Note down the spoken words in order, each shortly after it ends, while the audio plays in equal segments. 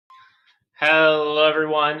Hello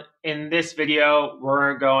everyone. In this video,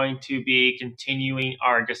 we're going to be continuing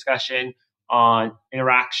our discussion on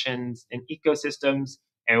interactions in ecosystems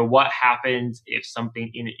and what happens if something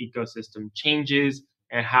in an ecosystem changes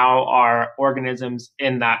and how our organisms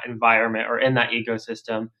in that environment or in that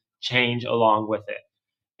ecosystem change along with it.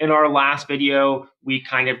 In our last video, we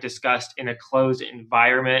kind of discussed in a closed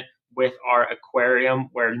environment with our aquarium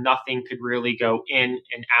where nothing could really go in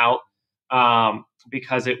and out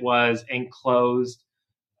because it was enclosed,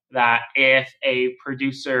 that if a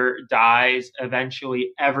producer dies,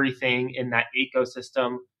 eventually everything in that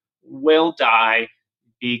ecosystem will die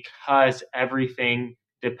because everything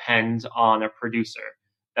depends on a producer.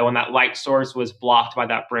 That when that light source was blocked by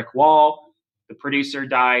that brick wall, the producer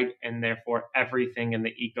died, and therefore everything in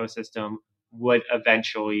the ecosystem would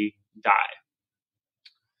eventually die.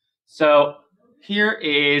 So here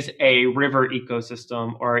is a river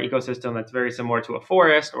ecosystem, or an ecosystem that's very similar to a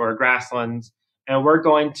forest or a grasslands. And we're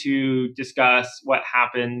going to discuss what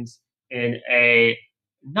happens in a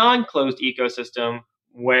non-closed ecosystem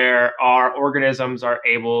where our organisms are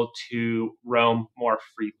able to roam more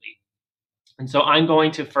freely. And so I'm going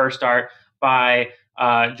to first start by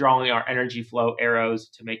drawing our energy flow arrows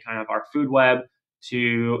to make kind of our food web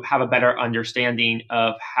to have a better understanding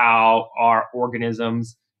of how our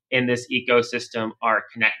organisms in this ecosystem are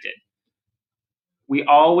connected. We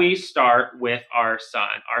always start with our sun.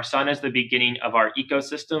 Our sun is the beginning of our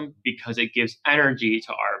ecosystem because it gives energy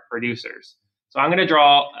to our producers. So I'm going to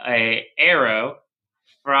draw an arrow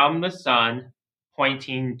from the sun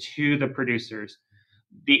pointing to the producers.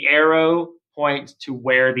 The arrow points to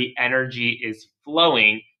where the energy is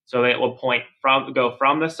flowing, so it will go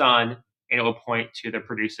from the sun and it will point to the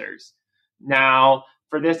producers. Now,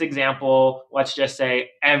 for this example, let's just say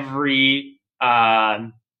every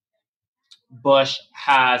bush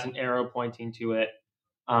has an arrow pointing to it.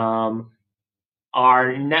 Our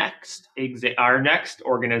next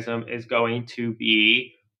organism is going to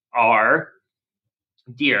be our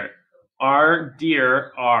deer. Our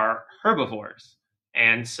deer are herbivores,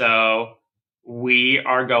 and so we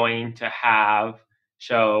are going to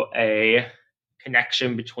show a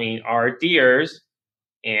connection between our deers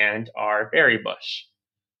and our berry bush.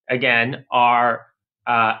 Again, our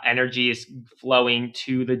energy is flowing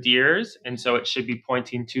to the deers, and so it should be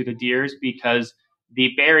pointing to the deers because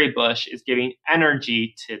the berry bush is giving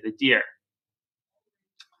energy to the deer.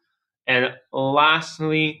 And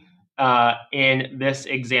lastly, in this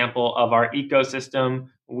example of our ecosystem,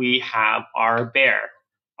 we have our bear.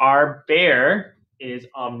 Our bear is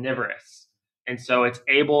omnivorous, and so it's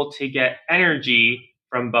able to get energy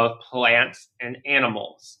from both plants and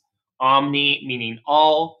animals. Omni meaning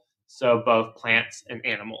all, so both plants and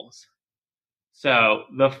animals. So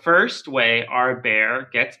the first way our bear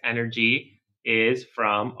gets energy is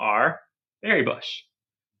from our berry bush.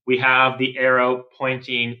 We have the arrow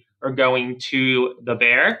pointing or going to the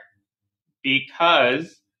bear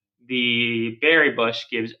because the berry bush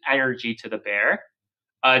gives energy to the bear.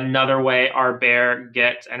 Another way our bear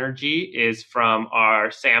gets energy is from our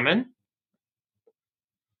salmon.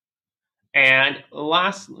 And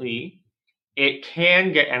lastly, it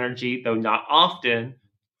can get energy, though not often,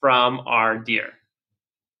 from our deer.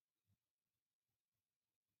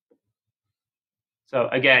 So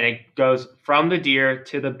again, it goes from the deer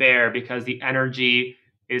to the bear because the energy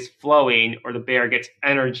is flowing, or the bear gets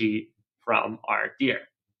energy from our deer.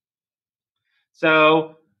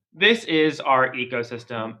 So this is our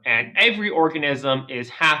ecosystem, and every organism is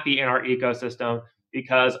happy in our ecosystem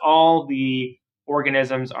because all the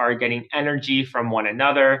organisms are getting energy from one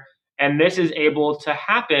another. And this is able to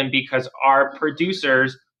happen because our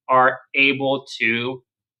producers are able to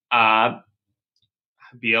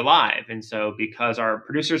be alive. And so because our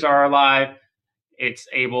producers are alive, it's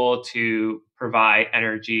able to provide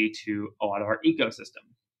energy to a lot of our ecosystem.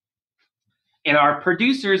 And our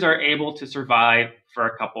producers are able to survive for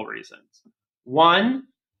a couple reasons. One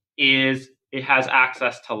is it has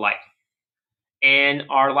access to light. In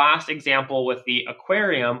our last example with the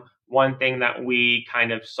aquarium, one thing that we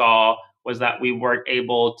kind of saw was that we weren't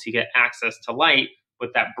able to get access to light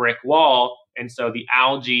with that brick wall. And so the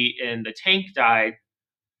algae in the tank died.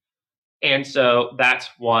 And so that's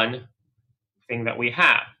one thing that we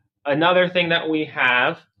have. Another thing that we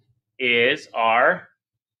have is our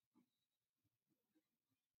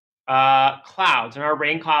clouds, and our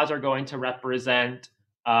rain clouds are going to represent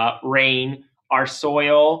rain. Our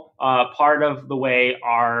soil, part of the way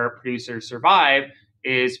our producers survive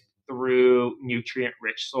is through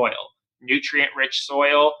nutrient-rich soil. Nutrient-rich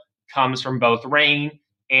soil comes from both rain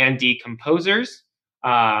and decomposers.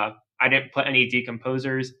 I didn't put any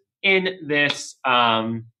decomposers in this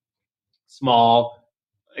small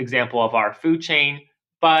example of our food chain,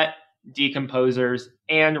 but decomposers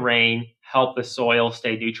and rain help the soil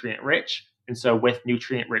stay nutrient rich. And so with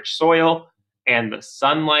nutrient rich soil and the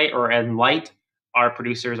sunlight and light, our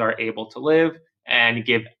producers are able to live and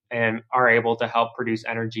are able to help produce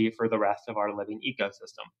energy for the rest of our living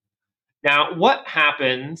ecosystem. Now, what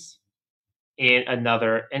happens in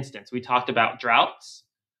another instance? We talked about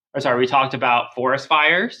we talked about forest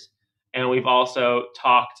fires, and we've also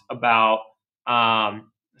talked about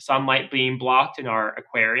sunlight being blocked in our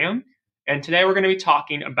aquarium. And today we're going to be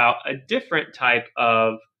talking about a different type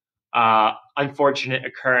of unfortunate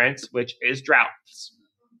occurrence, which is droughts.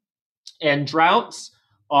 And droughts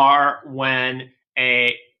are when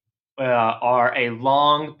a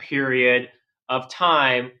long period of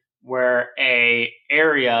time where a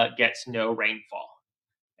area gets no rainfall.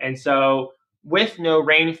 And so with no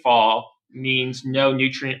rainfall means no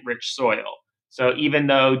nutrient-rich soil. So even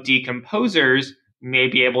though decomposers may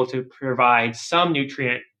be able to provide some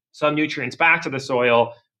nutrients back to the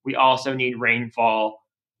soil, we also need rainfall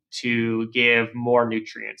to give more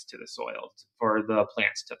nutrients to the soil for the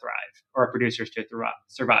plants to thrive or producers to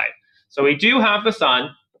survive. So we do have the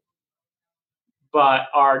sun, but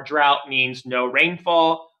our drought means no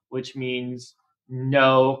rainfall, which means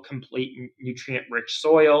no complete nutrient-rich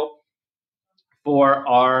soil for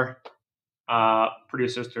our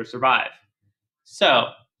producers to survive. So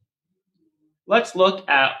let's look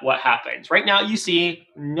at what happens. Right now, you see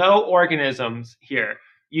no organisms here.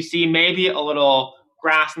 You see maybe a little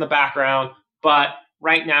grass in the background, but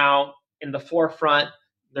right now in the forefront,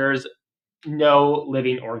 there's no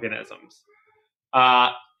living organisms.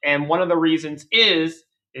 And one of the reasons is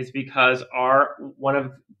because one of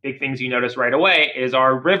the big things you notice right away is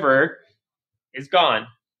our river is gone.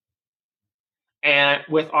 And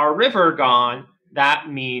with our river gone, that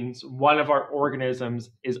means one of our organisms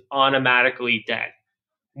is automatically dead.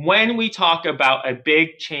 When we talk about a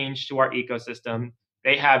big change to our ecosystem,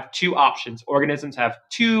 they have two options. Organisms have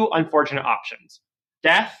two unfortunate options: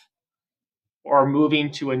 death or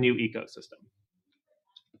moving to a new ecosystem.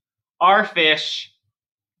 Our fish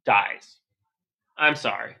dies. I'm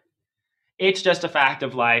sorry. It's just a fact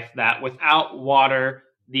of life that without water,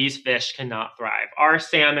 these fish cannot thrive. Our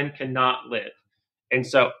salmon cannot live. And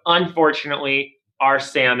so, unfortunately, our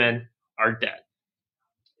salmon are dead.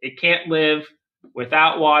 It can't live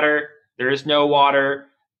without water. There is no water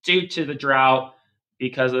due to the drought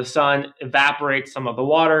because the sun evaporates some of the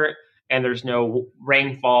water and there's no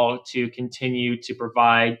rainfall to continue to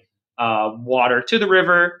provide water to the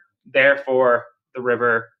river. Therefore, the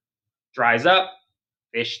river dries up,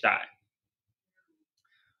 fish die.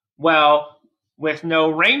 Well, with no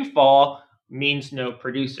rainfall means no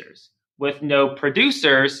producers. With no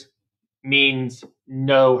producers means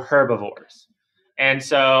no herbivores. And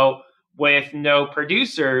so with no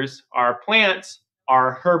producers, our plants,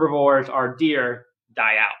 our herbivores, our deer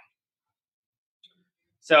die out.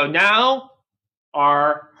 So now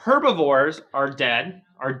our herbivores are dead,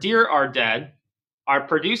 our deer are dead, our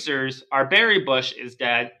producers, our berry bush is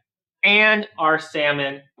dead, and our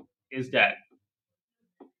salmon is dead.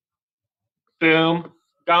 Boom,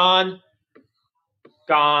 gone,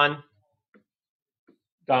 gone,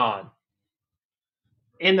 gone.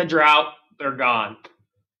 In the drought, they're gone.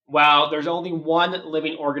 Well, there's only one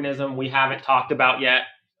living organism we haven't talked about yet,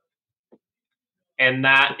 and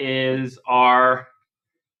that is our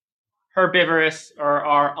herbivorous or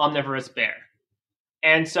our omnivorous bear.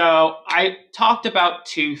 And so I talked about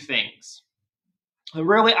two things. And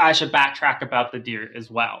really, I should backtrack about the deer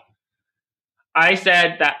as well. I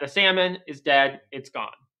said that the salmon is dead, it's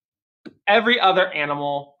gone. Every other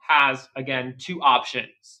animal has, again, two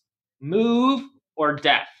options: move or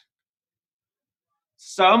death.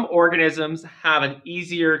 Some organisms have an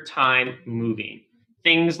easier time moving.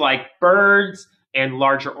 Things like birds and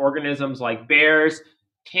larger organisms like bears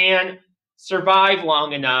can survive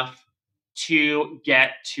long enough to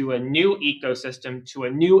get to a new ecosystem, to a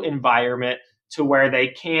new environment, to where they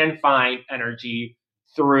can find energy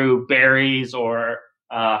through berries or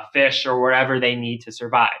fish or wherever they need to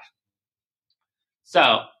survive.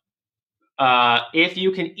 So, if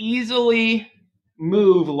you can easily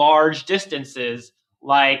move large distances,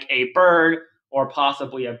 like a bird or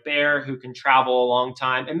possibly a bear who can travel a long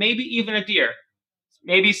time, and maybe even a deer.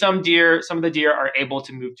 Maybe some of the deer are able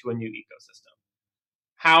to move to a new ecosystem.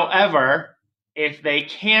 However, if they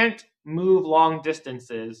can't move long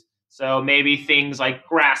distances, so maybe things like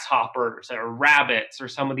grasshoppers or rabbits or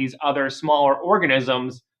some of these other smaller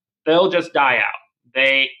organisms, they'll just die out.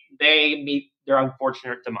 They meet their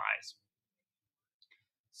unfortunate demise.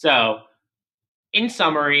 So, in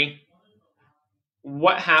summary,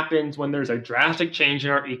 what happens when there's a drastic change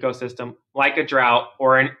in our ecosystem, like a drought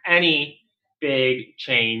or in any big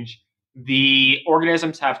change. The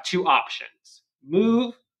organisms have two options: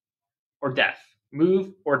 move or death,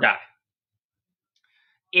 move or die.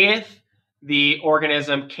 If the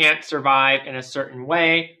organism can't survive in a certain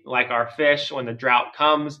way, like our fish, when the drought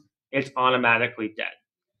comes, it's automatically dead.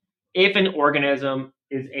 If an organism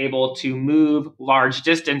is able to move large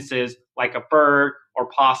distances, like a bird or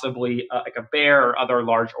possibly like a bear or other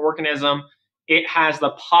large organism, it has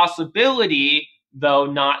the possibility, though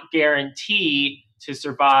not guarantee, to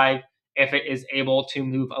survive if it is able to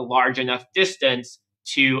move a large enough distance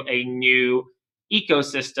to a new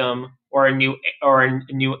ecosystem or a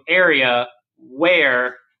new area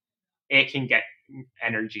where it can get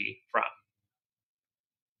energy from.